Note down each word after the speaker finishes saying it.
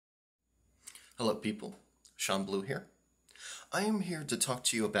Hello people, Sean Blue here. I am here to talk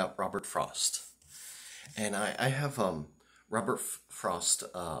to you about Robert Frost. And I have Robert Frost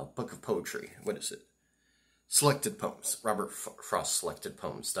book of poetry. What is it? Selected poems. Robert Frost selected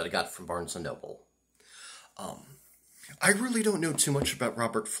poems that I got from Barnes & Noble. I really don't know too much about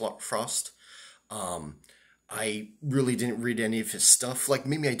Robert Frost. I really didn't read any of his stuff. Like,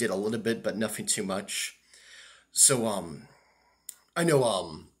 maybe I did a little bit, but nothing too much. So, I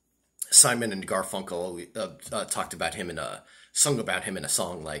know, Simon and Garfunkel talked about him sung about him in a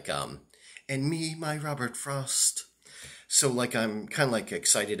song like, and me, my Robert Frost. So, like, I'm kind of, like,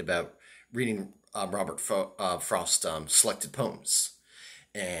 excited about reading Robert Frost selected poems.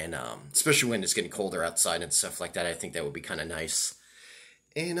 And, especially when it's getting colder outside and stuff like that, I think that would be kind of nice.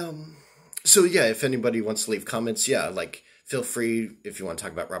 And, so yeah, if anybody wants to leave comments, yeah, like, feel free if you want to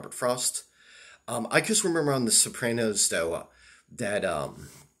talk about Robert Frost. I just remember on The Sopranos, though, that,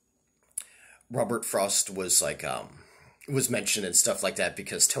 Robert Frost was like was mentioned and stuff like that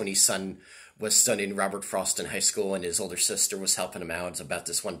because Tony's son was studying Robert Frost in high school and his older sister was helping him out about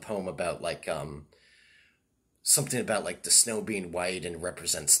this one poem about like something about like the snow being white and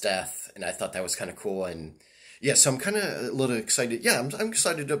represents death, and I thought that was kind of cool. And yeah, so I'm kind of a little excited. Yeah, I'm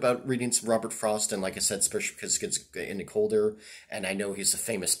excited about reading some Robert Frost, and like I said, especially because it gets getting colder and I know he's a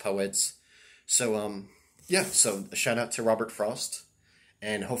famous poet. So yeah, so a shout out to Robert Frost.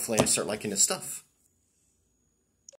 And hopefully I start liking his stuff.